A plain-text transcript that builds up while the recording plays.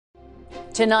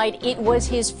Tonight, it was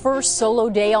his first solo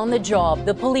day on the job.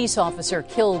 The police officer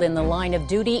killed in the line of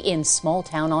duty in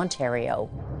small-town Ontario.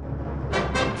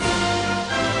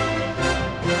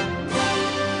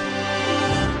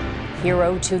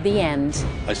 Hero to the end.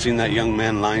 I seen that young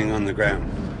man lying on the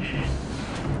ground.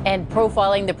 And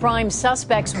profiling the prime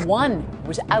suspects, one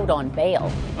was out on bail.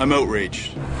 I'm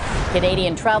outraged.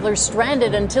 Canadian travelers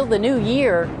stranded until the new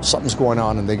year. Something's going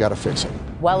on and they got to fix it.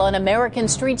 While on American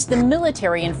streets, the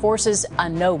military enforces a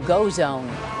no-go zone.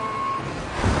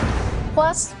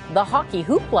 Plus, the hockey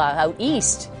hoopla out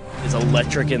east. It's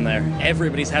electric in there.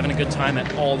 Everybody's having a good time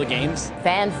at all the games.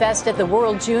 Fan fest at the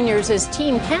World Juniors as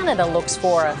Team Canada looks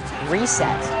for a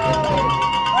reset.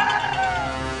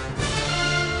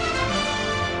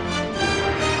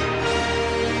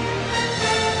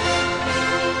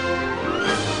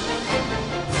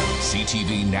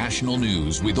 CTV National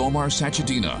News with Omar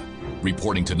Sachedina.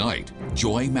 Reporting tonight,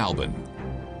 Joy Malbon.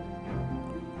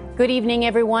 Good evening,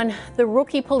 everyone. The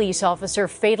rookie police officer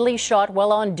fatally shot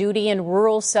while on duty in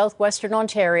rural southwestern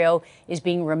Ontario is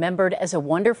being remembered as a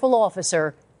wonderful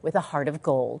officer with a heart of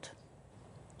gold.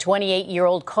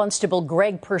 28-year-old Constable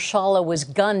Greg Pershala was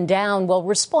gunned down while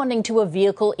responding to a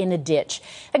vehicle in a ditch.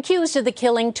 Accused of the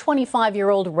killing,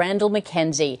 25-year-old Randall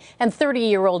McKenzie and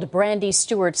 30-year-old Brandy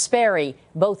Stewart Sperry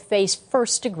both face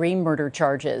first-degree murder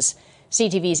charges.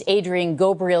 CTV's Adrian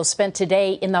Gobriel spent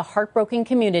today in the heartbroken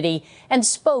community and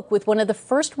spoke with one of the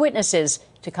first witnesses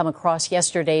to come across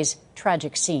yesterday's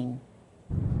tragic scene.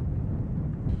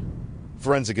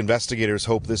 Forensic investigators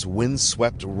hope this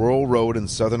windswept rural road in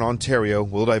southern Ontario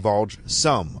will divulge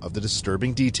some of the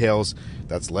disturbing details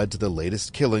that's led to the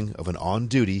latest killing of an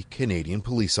on-duty Canadian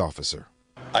police officer.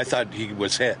 I thought he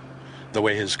was hit, the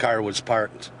way his car was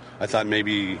parked. I thought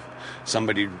maybe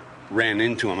somebody ran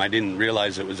into him. I didn't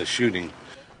realize it was a shooting.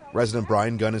 Resident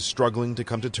Brian Gunn is struggling to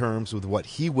come to terms with what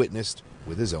he witnessed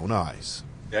with his own eyes.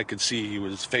 I could see he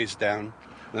was face down.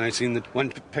 Then I seen the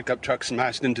one pickup truck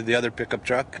smashed into the other pickup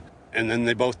truck, and then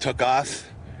they both took off.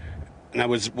 And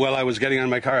while I was getting on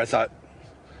my car, I thought,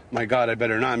 my God, I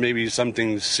better not. Maybe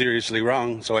something's seriously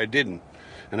wrong. So I didn't.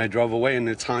 And I drove away, and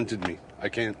it's haunted me. I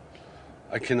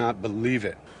cannot believe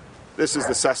it. This is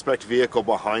the suspect vehicle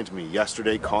behind me.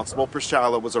 Yesterday, Constable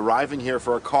Pershala was arriving here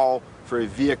for a call for a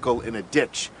vehicle in a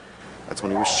ditch. That's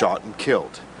when he was shot and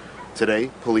killed. Today,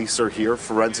 police are here,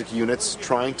 forensic units,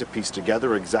 trying to piece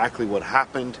together exactly what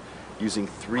happened using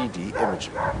 3D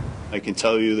imaging. I can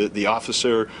tell you that the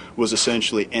officer was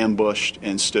essentially ambushed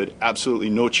and stood absolutely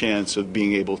no chance of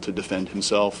being able to defend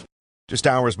himself. Just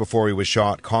hours before he was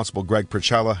shot, Constable Greg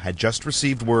Pershala had just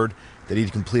received word that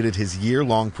he'd completed his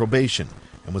year-long probation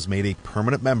and was made a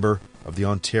permanent member of the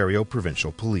Ontario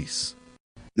Provincial Police.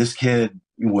 This kid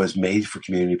was made for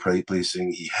community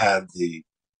policing. He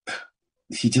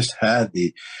just had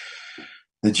the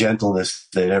gentleness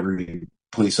that every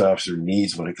police officer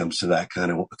needs when it comes to that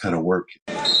kind of work.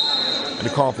 An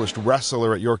accomplished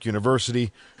wrestler at York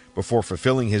University, before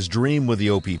fulfilling his dream with the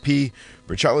OPP,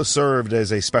 Pershala served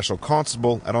as a special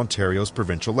constable at Ontario's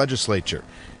provincial legislature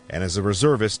and as a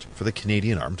reservist for the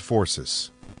Canadian Armed Forces.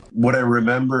 What I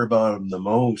remember about him the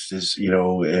most is, he's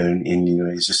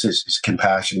just his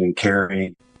compassion and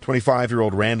caring.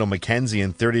 25-year-old Randall McKenzie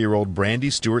and 30-year-old Brandy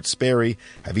Stewart Sperry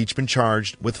have each been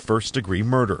charged with first-degree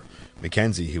murder.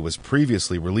 McKenzie, who was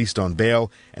previously released on bail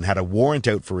and had a warrant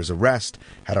out for his arrest,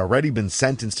 had already been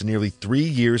sentenced to nearly 3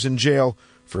 years in jail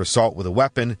for assault with a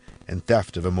weapon and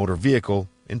theft of a motor vehicle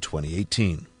in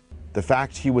 2018. The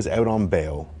fact he was out on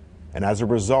bail and, as a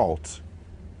result,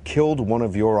 killed one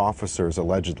of your officers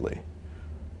allegedly.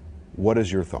 What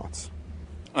is your thoughts?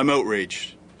 I'm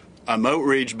outraged. I'm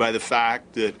outraged by the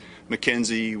fact that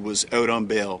McKenzie was out on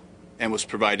bail and was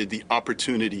provided the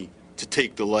opportunity to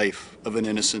take the life of an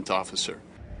innocent officer.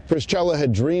 Pershala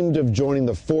had dreamed of joining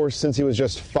the force since he was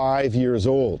just 5 years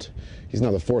old. He's now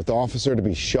the fourth officer to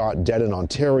be shot dead in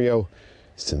Ontario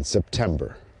since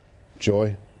September.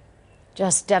 Joy?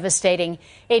 Just devastating.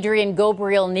 Adrian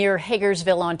Gobriel near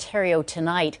Hagersville, Ontario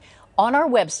tonight. On our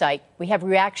website, we have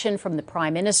reaction from the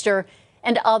Prime Minister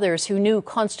and others who knew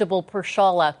Constable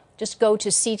Pershala. Just go to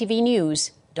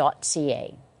ctvnews.ca.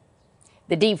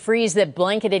 The deep freeze that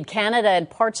blanketed Canada and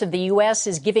parts of the U.S.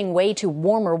 is giving way to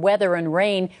warmer weather and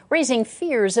rain, raising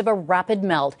fears of a rapid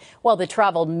melt, while the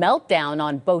travel meltdown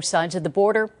on both sides of the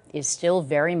border is still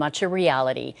very much a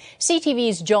reality.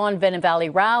 CTV's John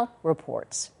Venevali-Rao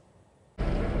reports.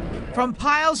 From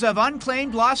piles of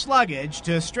unclaimed lost luggage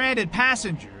to stranded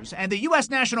passengers and the U.S.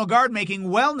 National Guard making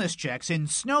wellness checks in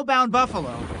snowbound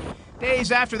Buffalo,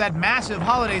 days after that massive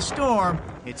holiday storm,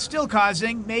 it's still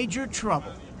causing major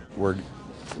trouble. We're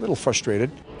a little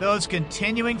frustrated. Those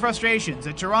continuing frustrations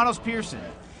at Toronto's Pearson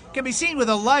can be seen with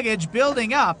the luggage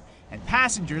building up and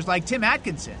passengers like Tim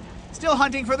Atkinson still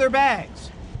hunting for their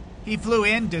bags. He flew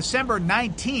in December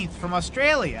 19th from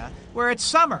Australia, where it's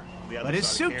summer, but his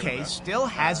suitcase still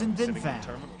hasn't been found.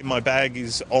 My bag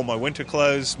is all my winter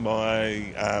clothes,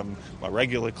 my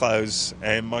regular clothes,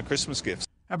 and my Christmas gifts.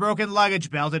 A broken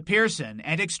luggage belt at Pearson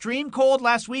and extreme cold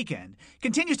last weekend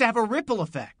continues to have a ripple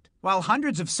effect, while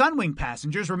hundreds of Sunwing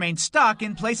passengers remain stuck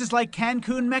in places like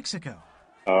Cancun, Mexico.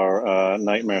 Our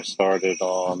nightmare started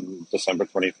on December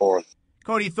 24th.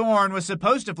 Cody Thorne was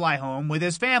supposed to fly home with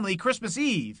his family Christmas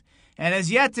Eve and has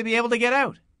yet to be able to get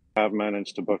out. I've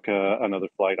managed to book another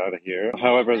flight out of here.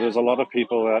 However, there's a lot of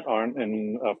people that aren't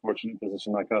in a fortunate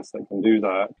position like us that can do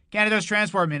that. Canada's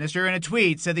Transport Minister in a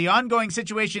tweet said the ongoing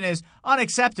situation is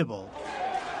unacceptable.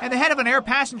 And the head of an air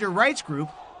passenger rights group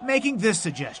making this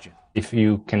suggestion. If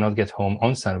you cannot get home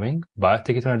on Sunwing, buy a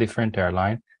ticket on a different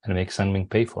airline and make Sunwing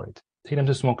pay for it. Take them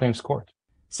to small claims court.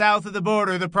 South of the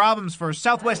border, the problems for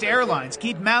Southwest Airlines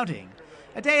keep mounting.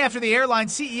 A day after the airline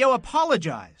CEO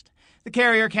apologized, the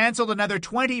carrier canceled another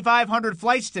 2,500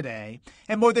 flights today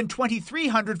and more than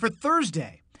 2,300 for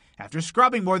Thursday, after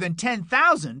scrubbing more than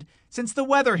 10,000 since the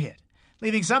weather hit,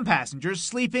 leaving some passengers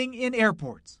sleeping in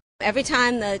airports. Every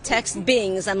time the text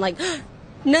bings, I'm like,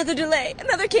 another delay,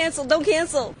 another cancel, don't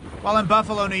cancel. While in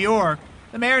Buffalo, New York,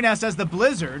 the mayor now says the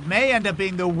blizzard may end up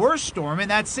being the worst storm in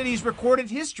that city's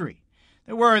recorded history.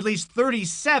 There were at least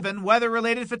 37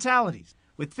 weather-related fatalities,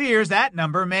 with fears that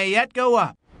number may yet go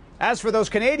up. As for those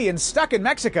Canadians stuck in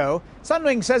Mexico,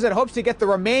 Sunwing says it hopes to get the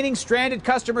remaining stranded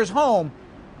customers home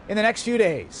in the next few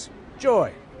days.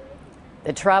 Joy.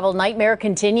 The travel nightmare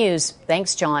continues.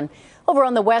 Thanks, John. Over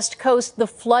on the West Coast, the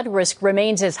flood risk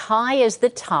remains as high as the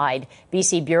tide.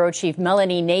 BC Bureau Chief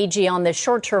Melanie Nagy on the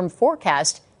short-term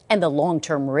forecast and the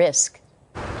long-term risk.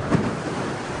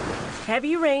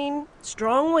 Heavy rain,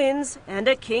 strong winds, and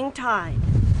a king tide.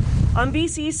 On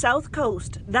BC's south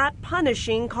coast, that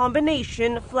punishing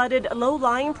combination flooded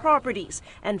low-lying properties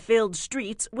and filled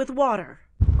streets with water.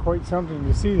 Quite something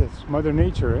to see. That's Mother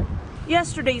Nature, eh?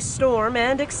 Yesterday's storm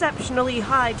and exceptionally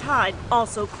high tide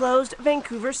also closed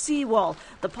Vancouver seawall,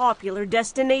 the popular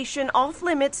destination off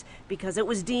limits because it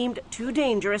was deemed too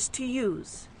dangerous to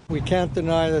use. We can't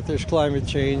deny that there's climate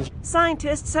change.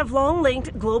 Scientists have long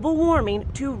linked global warming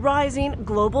to rising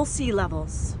global sea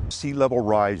levels. Sea level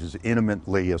rise is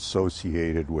intimately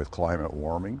associated with climate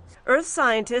warming. Earth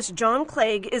scientist John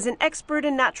Clegg is an expert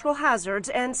in natural hazards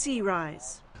and sea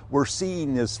rise. We're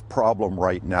seeing this problem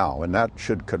right now, and that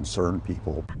should concern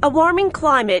people. A warming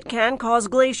climate can cause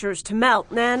glaciers to melt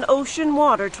and ocean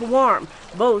water to warm.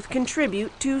 Both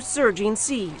contribute to surging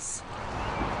seas.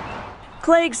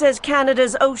 Clegg says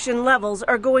Canada's ocean levels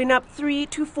are going up 3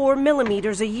 to 4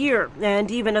 millimeters a year,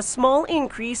 and even a small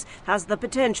increase has the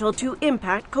potential to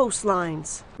impact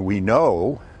coastlines. We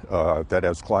know that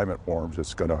as climate warms,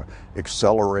 it's going to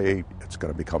accelerate, it's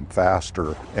going to become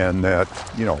faster, and that,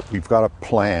 we've got a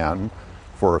plan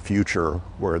for a future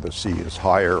where the sea is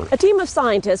higher. A team of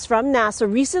scientists from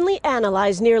NASA recently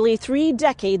analyzed nearly 3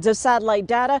 decades of satellite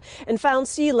data and found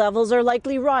sea levels are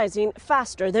likely rising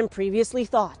faster than previously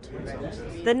thought.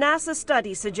 The NASA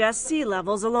study suggests sea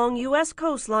levels along U.S.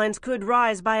 coastlines could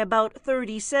rise by about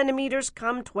 30 centimeters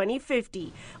come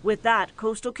 2050. With that,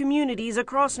 coastal communities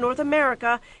across North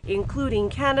America, including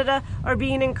Canada, are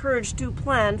being encouraged to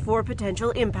plan for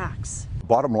potential impacts.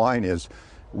 Bottom line is,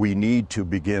 we need to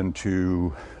begin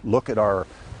to look at our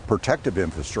protective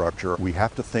infrastructure. We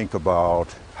have to think about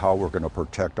how we're going to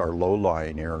protect our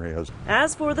low-lying areas.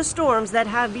 As for the storms that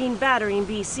have been battering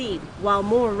BC, while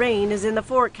more rain is in the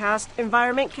forecast,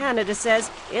 Environment Canada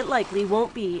says it likely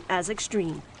won't be as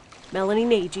extreme. Melanie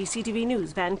Nagy, CTV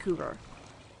News, Vancouver.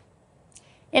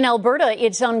 In Alberta,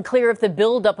 it's unclear if the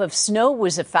buildup of snow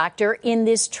was a factor in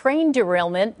this train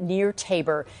derailment near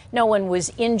Taber. No one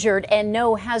was injured and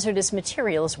no hazardous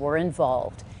materials were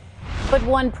involved. But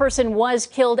one person was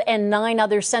killed and 9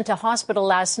 others sent to hospital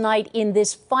last night in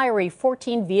this fiery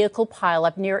 14-vehicle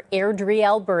pileup near Airdrie,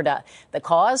 Alberta. The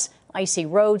cause? Icy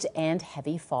roads and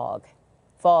heavy fog.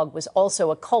 Fog was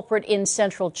also a culprit in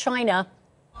central China.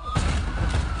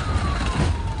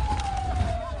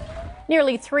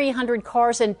 Nearly 300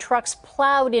 cars and trucks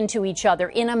plowed into each other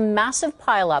in a massive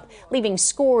pileup, leaving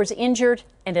scores injured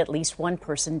and at least 1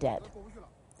 person dead.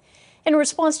 In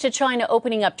response to China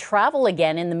opening up travel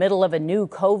again in the middle of a new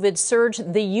COVID surge,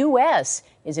 the U.S.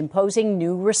 is imposing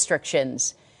new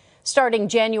restrictions. Starting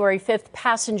January 5th,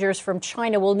 passengers from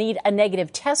China will need a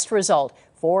negative test result.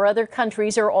 4 other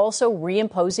countries are also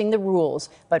reimposing the rules.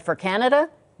 But for Canada,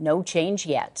 no change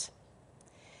yet.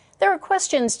 There are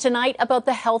questions tonight about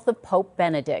the health of Pope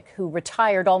Benedict, who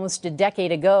retired almost a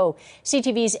decade ago.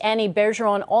 CTV's Annie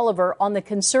Bergeron-Oliver on the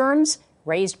concerns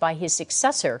raised by his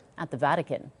successor at the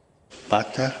Vatican.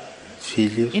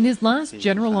 In his last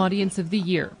general audience of the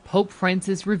year, Pope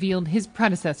Francis revealed his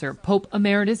predecessor, Pope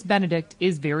Emeritus Benedict,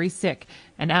 is very sick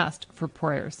and asked for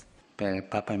prayers. May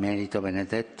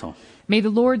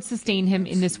the Lord sustain him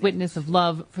in this witness of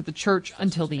love for the Church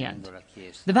until the end.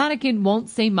 The Vatican won't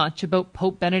say much about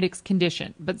Pope Benedict's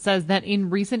condition, but says that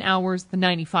in recent hours, the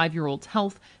 95-year-old's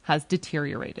health has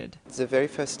deteriorated. It's the very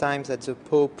first time that the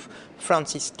Pope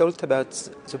Francis talked about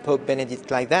the Pope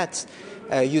Benedict like that,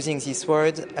 using this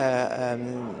word,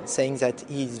 saying that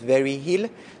he is very ill,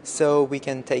 so we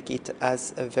can take it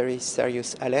as a very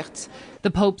serious alert.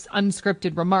 The Pope's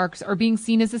unscripted remarks are being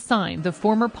seen as a sign the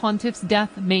former pontiff's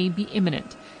death may be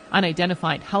imminent.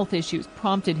 Unidentified health issues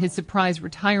prompted his surprise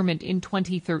retirement in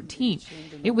 2013.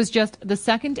 It was just the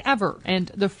second ever and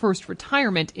the first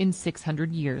retirement in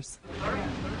 600 years.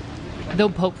 Though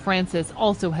Pope Francis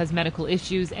also has medical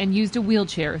issues and used a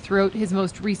wheelchair throughout his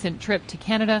most recent trip to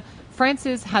Canada,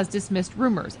 Francis has dismissed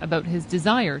rumors about his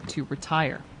desire to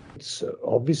retire. It's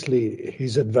obviously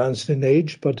he's advanced in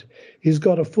age, but he's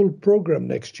got a full program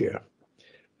next year.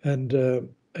 And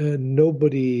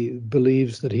nobody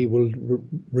believes that he will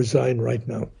resign right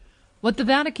now. What the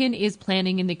Vatican is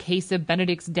planning in the case of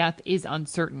Benedict's death is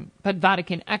uncertain, but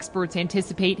Vatican experts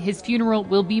anticipate his funeral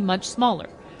will be much smaller.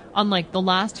 Unlike the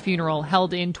last funeral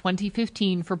held in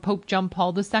 2015 for Pope John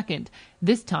Paul II,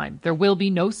 this time there will be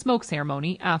no smoke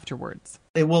ceremony afterwards.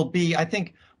 It will be, I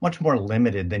think, much more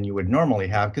limited than you would normally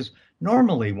have, because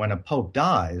normally when a pope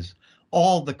dies,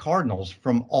 all the cardinals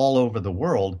from all over the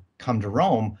world come to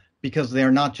Rome because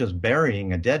they're not just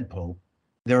burying a dead pope,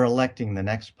 they're electing the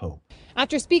next pope.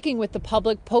 After speaking with the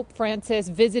public, Pope Francis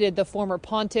visited the former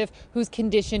pontiff, whose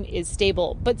condition is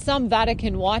stable. But some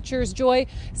Vatican watchers, Joy,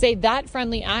 say that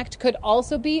friendly act could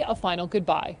also be a final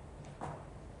goodbye.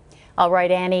 All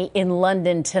right, Annie, in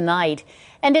London tonight.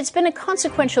 And it's been a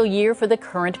consequential year for the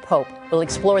current pope. We'll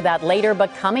explore that later,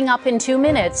 but coming up in 2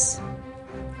 minutes,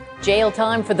 jail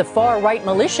time for the far-right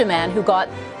militiaman who got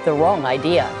the wrong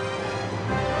idea.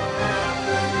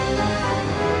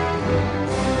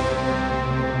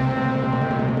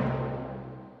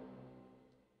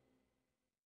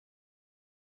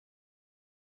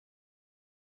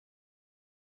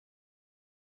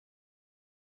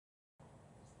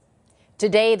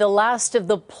 Today, the last of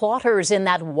the plotters in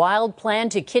that wild plan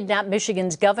to kidnap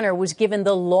Michigan's governor was given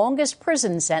the longest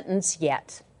prison sentence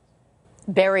yet.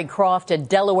 Barry Croft, a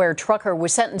Delaware trucker,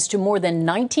 was sentenced to more than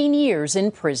 19 years in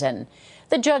prison.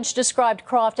 The judge described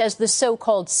Croft as the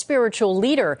so-called spiritual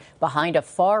leader behind a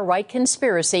far-right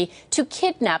conspiracy to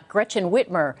kidnap Gretchen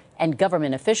Whitmer and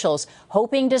government officials,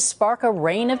 hoping to spark a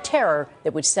reign of terror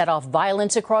that would set off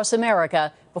violence across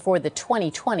America before the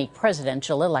 2020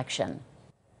 presidential election.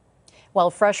 While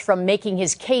fresh from making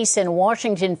his case in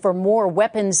Washington for more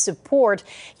weapons support,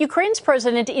 Ukraine's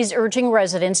president is urging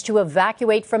residents to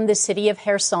evacuate from the city of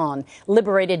Kherson.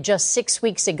 Liberated just 6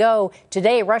 weeks ago,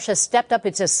 today Russia stepped up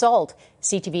its assault.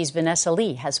 CTV's Vanessa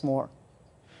Lee has more.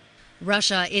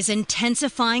 Russia is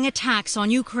intensifying attacks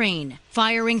on Ukraine,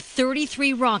 firing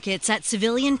 33 rockets at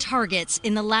civilian targets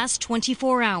in the last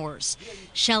 24 hours,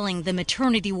 shelling the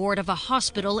maternity ward of a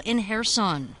hospital in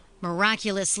Kherson.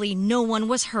 Miraculously, no one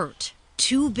was hurt.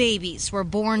 2 babies were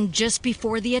born just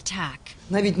before the attack.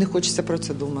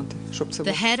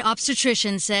 The head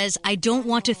obstetrician says, "I don't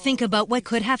want to think about what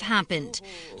could have happened."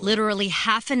 Literally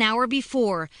half an hour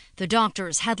before, the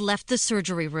doctors had left the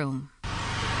surgery room.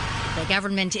 The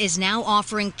government is now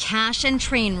offering cash and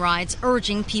train rides,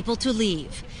 urging people to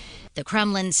leave. The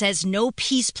Kremlin says no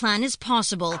peace plan is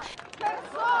possible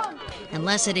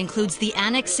unless it includes the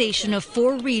annexation of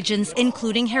 4 regions,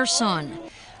 including Kherson.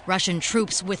 Russian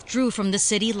troops withdrew from the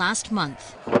city last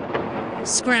month.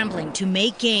 Scrambling to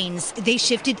make gains, they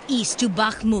shifted east to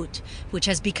Bakhmut, which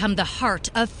has become the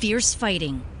heart of fierce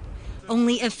fighting.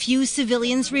 Only a few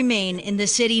civilians remain in the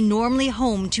city normally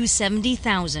home to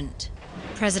 70,000.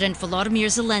 President Volodymyr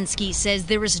Zelensky says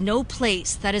there is no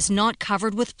place that is not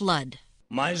covered with blood.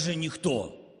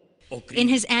 In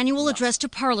his annual address to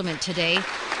Parliament today,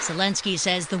 Zelensky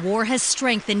says the war has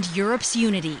strengthened Europe's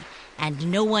unity,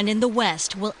 and no one in the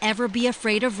West will ever be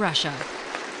afraid of Russia.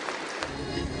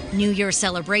 New Year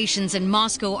celebrations in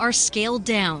Moscow are scaled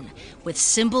down, with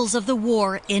symbols of the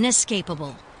war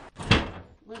inescapable.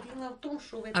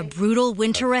 A brutal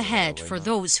winter ahead for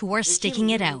those who are sticking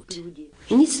it out.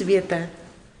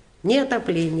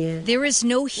 There is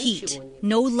no heat,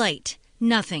 no light,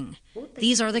 nothing.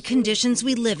 These are the conditions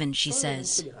we live in, she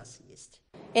says.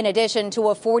 In addition to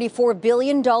a $44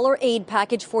 billion aid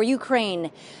package for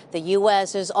Ukraine, the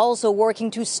U.S. is also working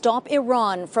to stop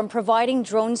Iran from providing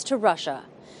drones to Russia.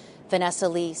 Vanessa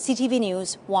Lee, CTV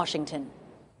News, Washington.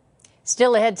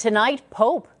 Still ahead tonight,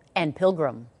 Pope and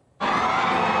Pilgrim.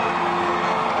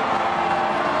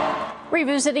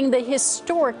 Revisiting the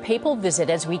historic papal visit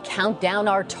as we count down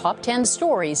our top 10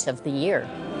 stories of the year.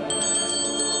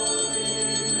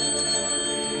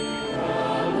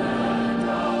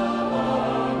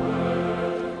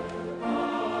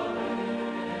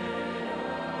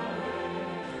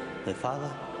 The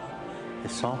Father, the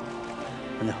Son,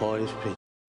 and the Holy Spirit.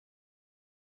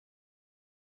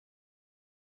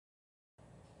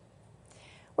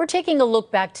 We're taking a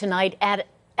look back tonight at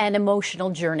an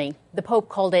emotional journey. The Pope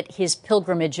called it his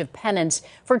pilgrimage of penance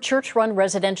for church-run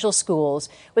residential schools.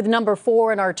 With number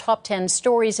 4 in our top 10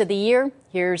 stories of the year,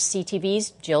 here's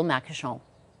CTV's Jill Mackishon.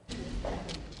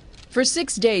 For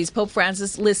 6 days, Pope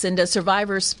Francis listened as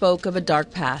survivors spoke of a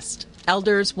dark past.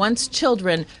 Elders, once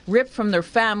children, ripped from their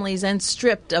families and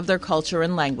stripped of their culture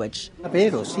and language.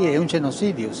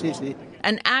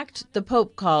 An act the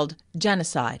Pope called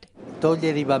genocide.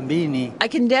 I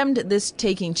condemned this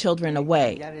taking children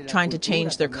away, trying to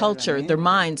change their culture, their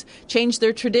minds, change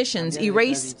their traditions,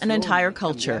 erase an entire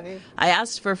culture. I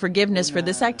asked for forgiveness for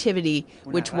this activity,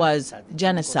 which was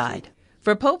genocide.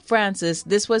 For Pope Francis,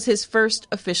 this was his first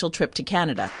official trip to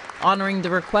Canada, honoring the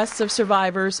requests of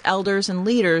survivors, elders, and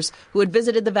leaders who had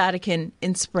visited the Vatican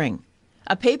in spring.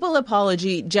 A papal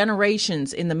apology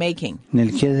generations in the making.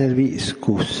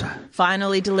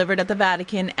 Finally delivered at the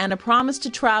Vatican, and a promise to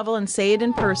travel and say it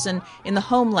in person in the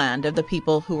homeland of the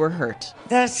people who were hurt.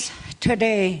 This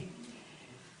today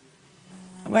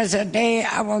was a day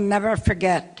I will never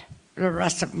forget the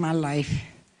rest of my life.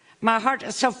 My heart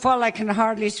is so full I can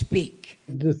hardly speak.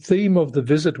 The theme of the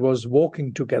visit was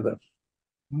walking together.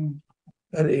 And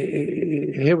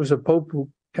here was a pope who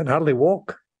can hardly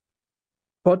walk,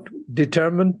 but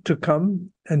determined to come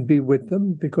and be with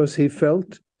them because he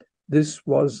felt this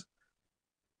was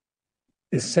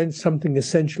something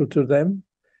essential to them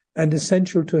and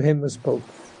essential to him as Pope.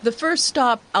 The first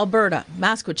stop, Alberta,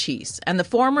 Maskwacis, and the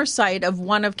former site of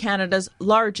one of Canada's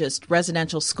largest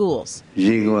residential schools. I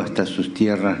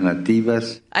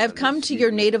have come to your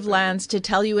native lands to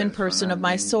tell you in person of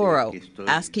my sorrow.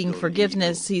 Asking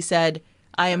forgiveness, he said,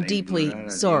 I am deeply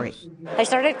sorry. I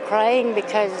started crying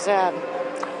because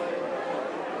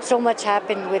so much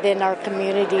happened within our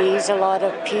communities. A lot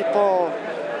of people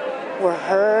were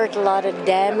hurt, a lot of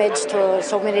damage to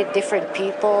so many different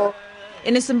people.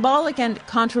 In a symbolic and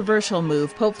controversial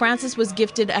move, Pope Francis was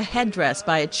gifted a headdress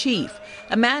by a chief,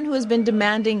 a man who has been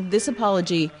demanding this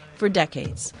apology for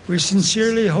decades. We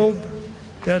sincerely hope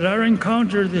that our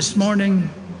encounter this morning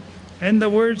and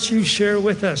the words you share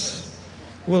with us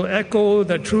will echo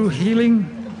the true healing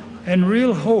and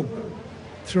real hope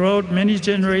throughout many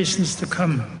generations to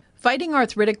come. Fighting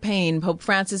arthritic pain, Pope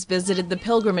Francis visited the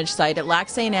pilgrimage site at Lac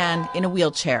St. Anne in a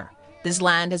wheelchair. This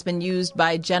land has been used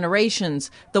by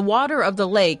generations. The water of the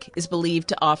lake is believed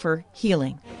to offer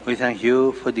healing. We thank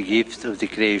you for the gift of the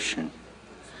creation,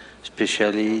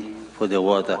 especially for the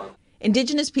water.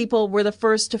 Indigenous people were the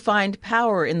first to find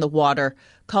power in the water,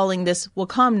 calling this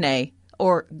Wakamne,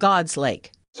 or God's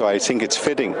Lake. So I think it's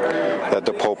fitting that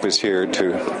the Pope is here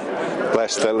to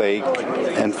bless the lake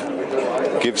and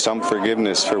give some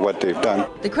forgiveness for what they've done.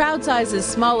 The crowd size is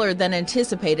smaller than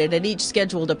anticipated at each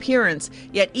scheduled appearance,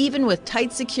 yet even with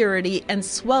tight security and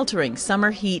sweltering summer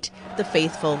heat, the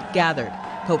faithful gathered.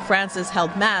 Pope Francis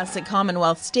held Mass at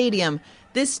Commonwealth Stadium.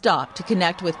 This stop to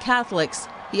connect with Catholics.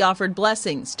 He offered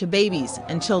blessings to babies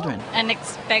and children.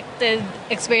 Unexpected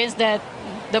experience that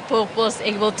the Pope was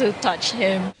able to touch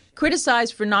him.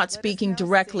 Criticized for not speaking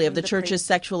directly of the church's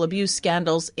sexual abuse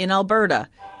scandals in Alberta.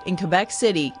 In Quebec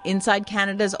City, inside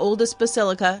Canada's oldest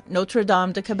basilica, Notre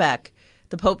Dame de Quebec,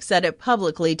 the Pope said it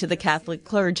publicly to the Catholic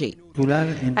clergy.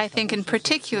 I think in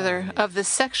particular of the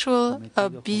sexual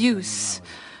abuse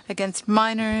against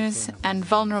minors and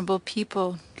vulnerable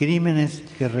people. Crimes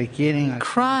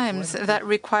that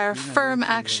require firm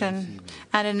action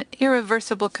and an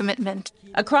irreversible commitment.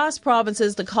 Across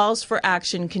provinces, the calls for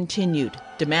action continued.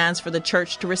 Demands for the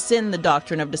Church to rescind the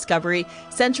doctrine of discovery,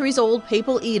 centuries-old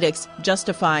papal edicts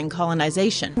justifying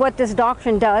colonization. What this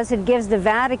doctrine does, it gives the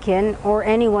Vatican, or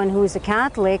anyone who is a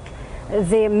Catholic,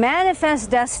 the manifest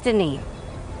destiny,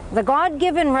 the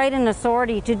God-given right and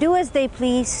authority to do as they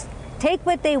please, take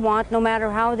what they want, no matter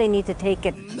how they need to take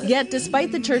it. Yet,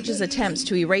 despite the Church's attempts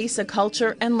to erase a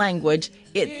culture and language,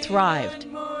 it thrived.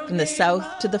 From the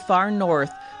south to the far north,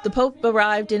 the Pope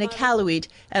arrived in Iqaluit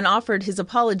and offered his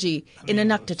apology in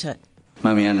Inuktitut.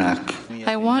 Mami anak.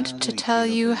 I want to tell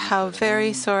you how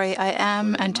very sorry I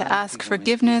am and to ask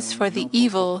forgiveness for the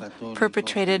evil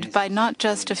perpetrated by not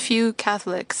just a few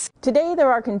Catholics. Today,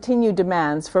 there are continued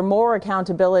demands for more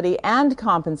accountability and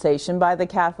compensation by the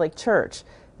Catholic Church.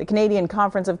 The Canadian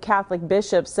Conference of Catholic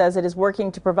Bishops says it is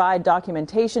working to provide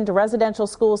documentation to residential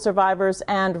school survivors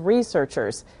and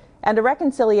researchers, and a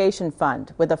reconciliation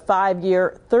fund with a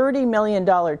 5-year, $30 million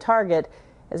target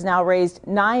has now raised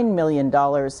 $9 million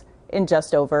in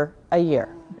just over a year.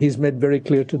 He's made very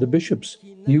clear to the bishops,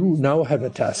 you now have a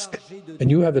task, and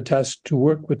you have a task to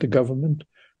work with the government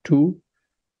to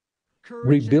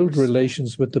rebuild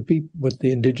relations with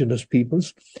the indigenous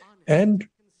peoples and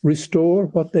restore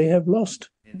what they have lost.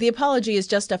 The apology is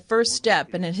just a first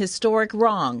step in a historic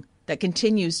wrong that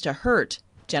continues to hurt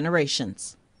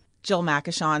generations. Jill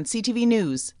Makashon, CTV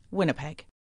News, Winnipeg.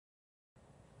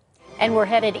 And we're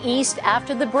headed east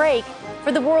after the break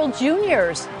for the World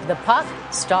Juniors. The puck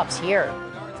stops here.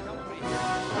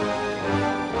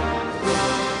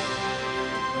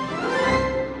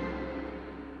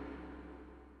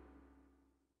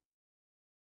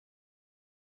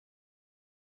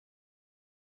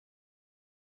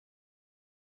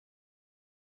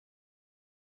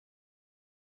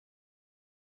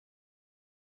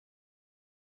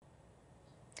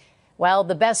 Well,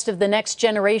 the best of the next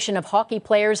generation of hockey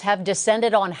players have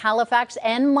descended on Halifax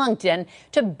and Moncton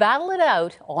to battle it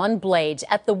out on blades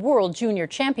at the World Junior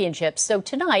Championships. So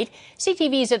tonight,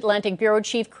 CTV's Atlantic Bureau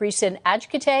Chief Christian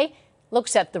Adjkite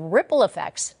looks at the ripple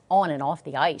effects on and off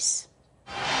the ice.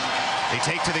 They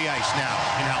take to the ice now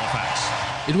in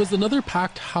Halifax. It was another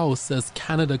packed house as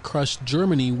Canada crushed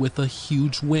Germany with a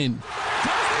huge win.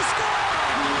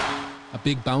 A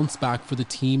big bounce back for the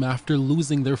team after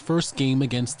losing their first game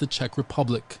against the Czech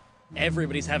Republic.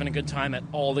 Everybody's having a good time at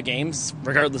all the games.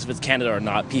 Regardless if it's Canada or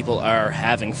not, people are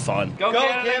having fun. Go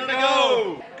Canada,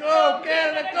 go! Go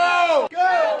Canada, go!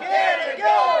 Go Canada,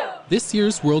 go! This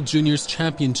year's World Juniors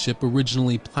Championship,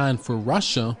 originally planned for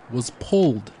Russia, was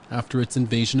pulled after its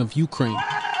invasion of Ukraine.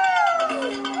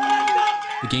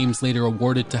 The games later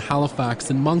awarded to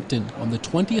Halifax and Moncton on the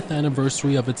 20th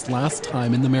anniversary of its last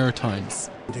time in the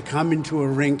Maritimes. To come into a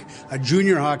rink, a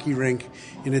junior hockey rink,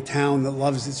 in a town that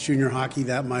loves its junior hockey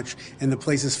that much, and the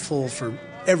place is full for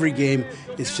every game,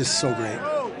 it's just so great.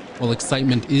 While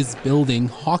excitement is building,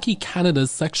 Hockey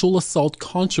Canada's sexual assault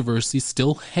controversy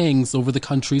still hangs over the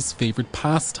country's favorite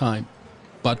pastime.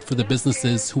 But for the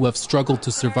businesses who have struggled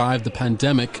to survive the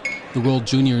pandemic, the World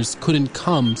Juniors couldn't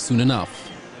come soon enough.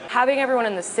 Having everyone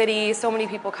in the city, so many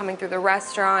people coming through the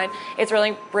restaurant, it's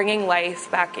really bringing life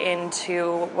back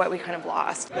into what we kind of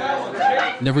lost.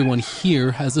 And everyone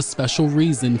here has a special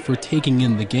reason for taking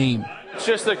in the game. It's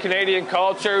just the Canadian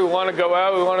culture. We want to go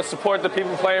out. We want to support the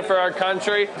people playing for our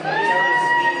country.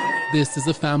 This is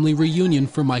a family reunion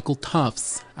for Michael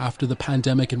Tufts after the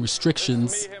pandemic and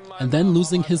restrictions, and then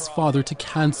losing his father to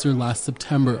cancer last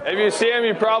September. If you see him,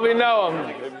 you probably know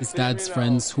him. His dad's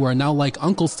friends, who are now like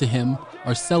uncles to him,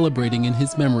 are celebrating in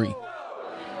his memory.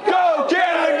 Go,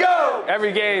 Canada, go!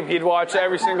 Every game, he'd watch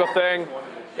every single thing.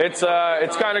 It's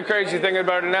kind of crazy thinking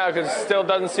about it now because it still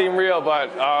doesn't seem real, but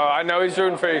I know he's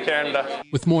rooting for you, Canada.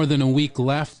 With more than a week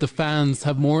left, the fans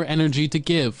have more energy to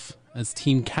give as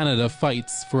Team Canada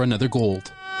fights for another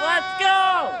gold. Let's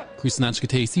go! Christian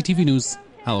Adjkite, CTV News,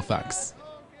 Halifax.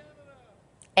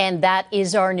 And that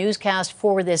is our newscast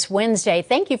for this Wednesday.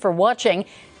 Thank you for watching,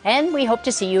 and we hope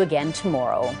to see you again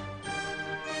tomorrow.